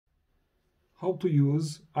how to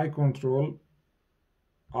use eye control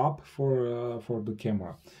app for the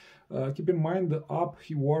camera. Keep in mind the app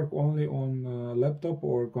he work only on laptop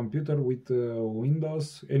or computer with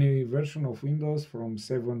Windows, any version of Windows from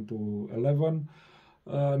 7 to 11.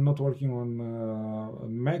 Not working on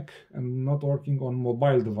Mac and not working on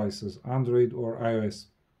mobile devices, Android or iOS.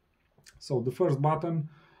 So the first button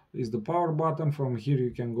is the power button. From here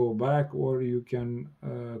you can go back, or you can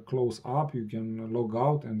close up, you can log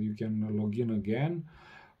out and you can log in again.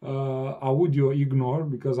 Audio ignore,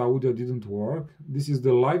 because audio didn't work. This is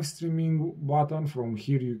the live streaming button. From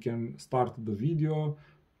here you can start the video.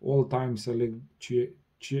 All time select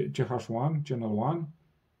CH1, channel 1.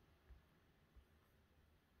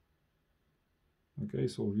 Okay,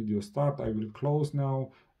 so video start. I will close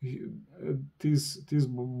now. This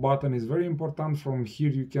button is very important. From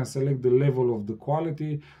here you can select the level of the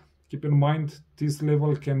quality. Keep in mind this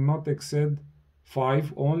level cannot exceed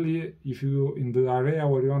 5. Only if you in the area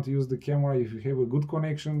where you want to use the camera, if you have a good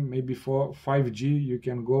connection, maybe for 5G you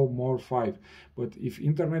can go more 5. But if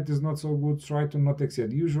internet is not so good, try to not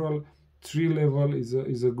exceed. Usual 3 level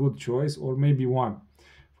is a good choice, or maybe 1.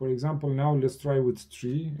 For example, now let's try with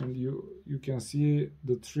 3, and you can see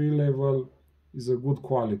the 3 level is a good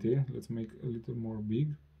quality. Let's make a little more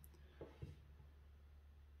big.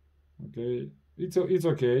 Okay, it's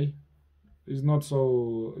okay. It's not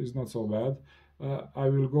so bad. I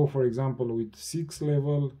will go, for example, with 6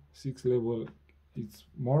 level. 6 level, it's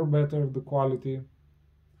more better the quality,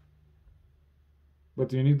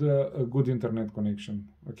 but you need a good internet connection.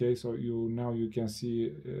 Okay, so now you can see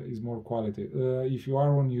is more quality. If you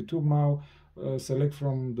are on YouTube now, select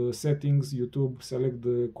from the settings YouTube, select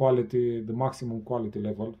the quality, the maximum quality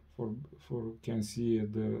level for can see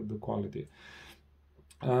the quality.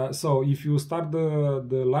 So if you start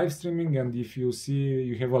the live streaming and if you see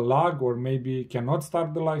you have a lag or maybe cannot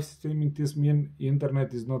start the live streaming, this means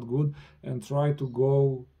internet is not good, and try to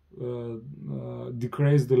go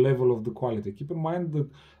decrease the level of the quality. Keep in mind the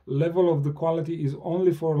level of the quality is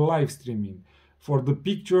only for live streaming. For the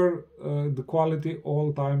picture, the quality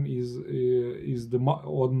all time is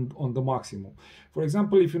on the maximum. For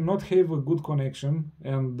example, if you not have a good connection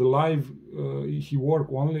and the live he work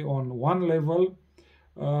only on 1 level,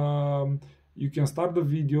 you can start the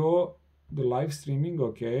video, the live streaming,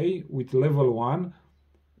 okay, with level 1.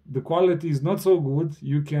 The quality is not so good.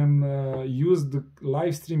 You can use the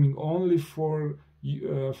live streaming only for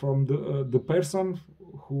from the person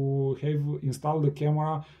who have installed the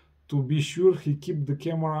camera, to be sure he keep the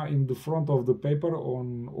camera in the front of the paper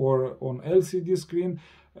or on LCD screen.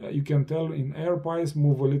 You can tell in AirPies,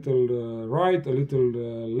 move a little right, a little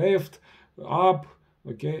left, up,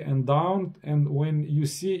 okay, and down. And when you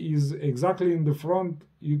see is exactly in the front,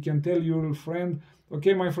 you can tell your friend,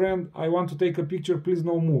 okay, my friend, I want to take a picture, please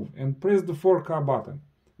no move, and press the 4K button.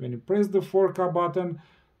 When you press the 4K button,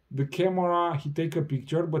 the camera he take a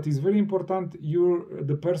picture, but it's very important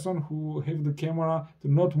the person who have the camera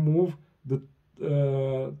to not move the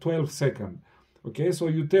 12 second. Okay, so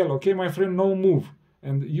you tell, okay, my friend, no move,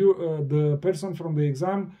 and the person from the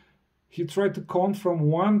exam, he tried to count from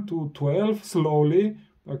 1 to 12 slowly,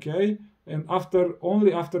 okay, and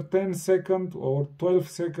only after 10 seconds or 12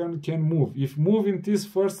 seconds can move. If move in this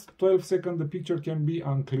first 12 seconds, the picture can be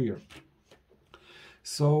unclear.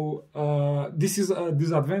 So this is a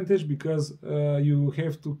disadvantage, because you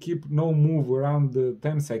have to keep no move around the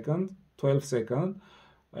 10 seconds, 12 seconds,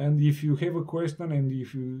 and if you have a question and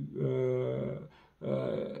if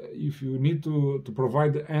you need to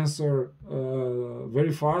provide the answer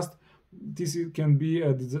very fast, this can be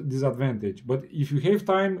a disadvantage. But if you have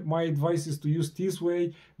time, my advice is to use this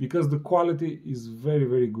way, because the quality is very,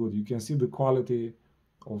 very good. You can see the quality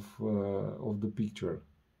of the picture,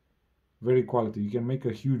 very quality. You can make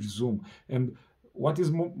a huge zoom, and what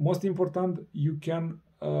is most important, you can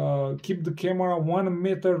keep the camera 1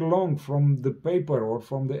 meter long from the paper or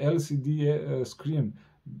from the LCD screen.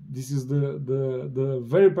 This is the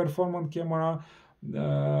very performant camera,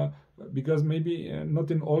 because maybe not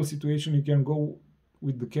in all situations you can go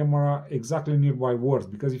with the camera exactly nearby words,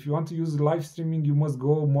 because if you want to use live streaming, you must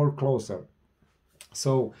go more closer.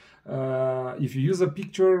 So if you use a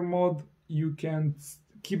picture mode, you can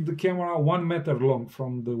keep the camera 1 meter long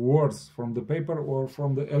from the words, from the paper or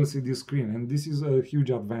from the LCD screen, and this is a huge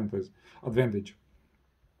advantage.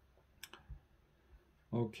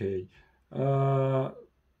 Okay,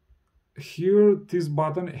 here this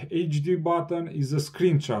button, HD button, is a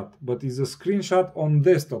screenshot, but is a screenshot on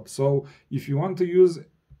desktop. So if you want to use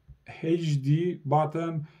HD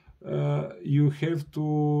button, you have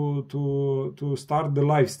to start the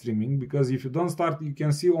live streaming, because if you don't start, you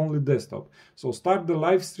can see only desktop. So start the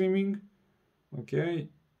live streaming, Okay,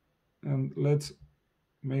 and let's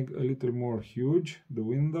make a little more huge the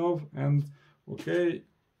window. And okay,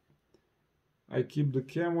 I keep the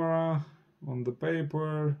camera on the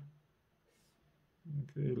paper.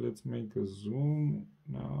 Okay, let's make a zoom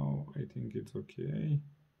now. I think it's okay.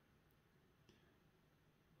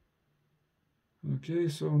 Okay,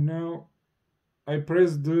 so now I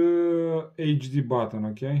press the HD button.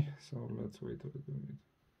 Okay, so let's wait a little bit.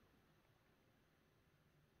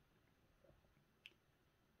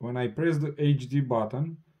 When I press the HD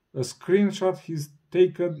button, a screenshot is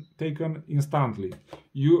taken instantly.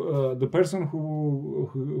 The person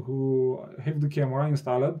who have the camera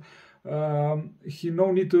installed, he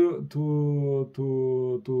no need to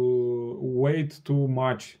wait too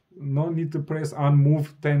much. No need to press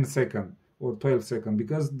unmove 10 seconds or 12 seconds,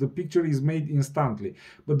 because the picture is made instantly.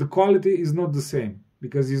 But the quality is not the same,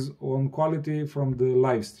 because it's on quality from the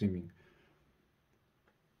live streaming.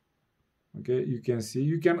 Okay, you can see,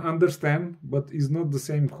 you can understand, but it's not the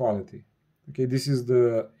same quality. Okay, this is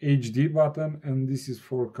the HD button and this is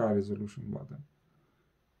 4K resolution button.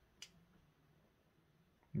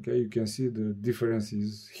 Okay, you can see the difference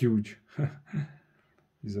is huge.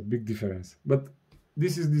 It's a big difference, but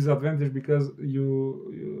this is disadvantage because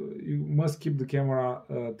you must keep the camera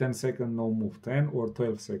 10 seconds no move, 10 or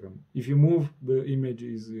 12 seconds. If you move, the image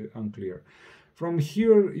is unclear. From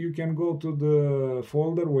here you can go to the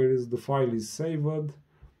folder where the file is saved.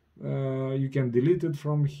 You can delete it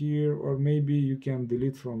from here, or maybe you can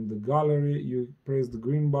delete from the gallery. You press the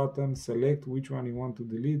green button, select which one you want to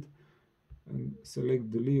delete, and select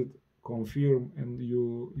delete, confirm, and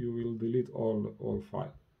you will delete all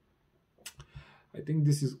file. I think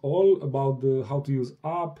this is all about the how to use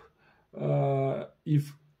app.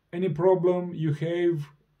 If any problem you have,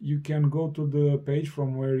 you can go to the page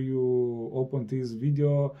from where you open this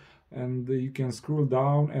video, and you can scroll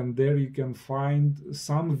down, and there you can find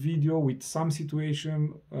some video with some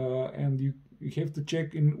situation, and you have to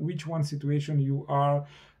check in which one situation you are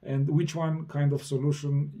and which one kind of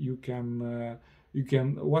solution you can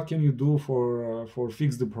what can you do for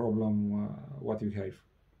fix the problem what you have.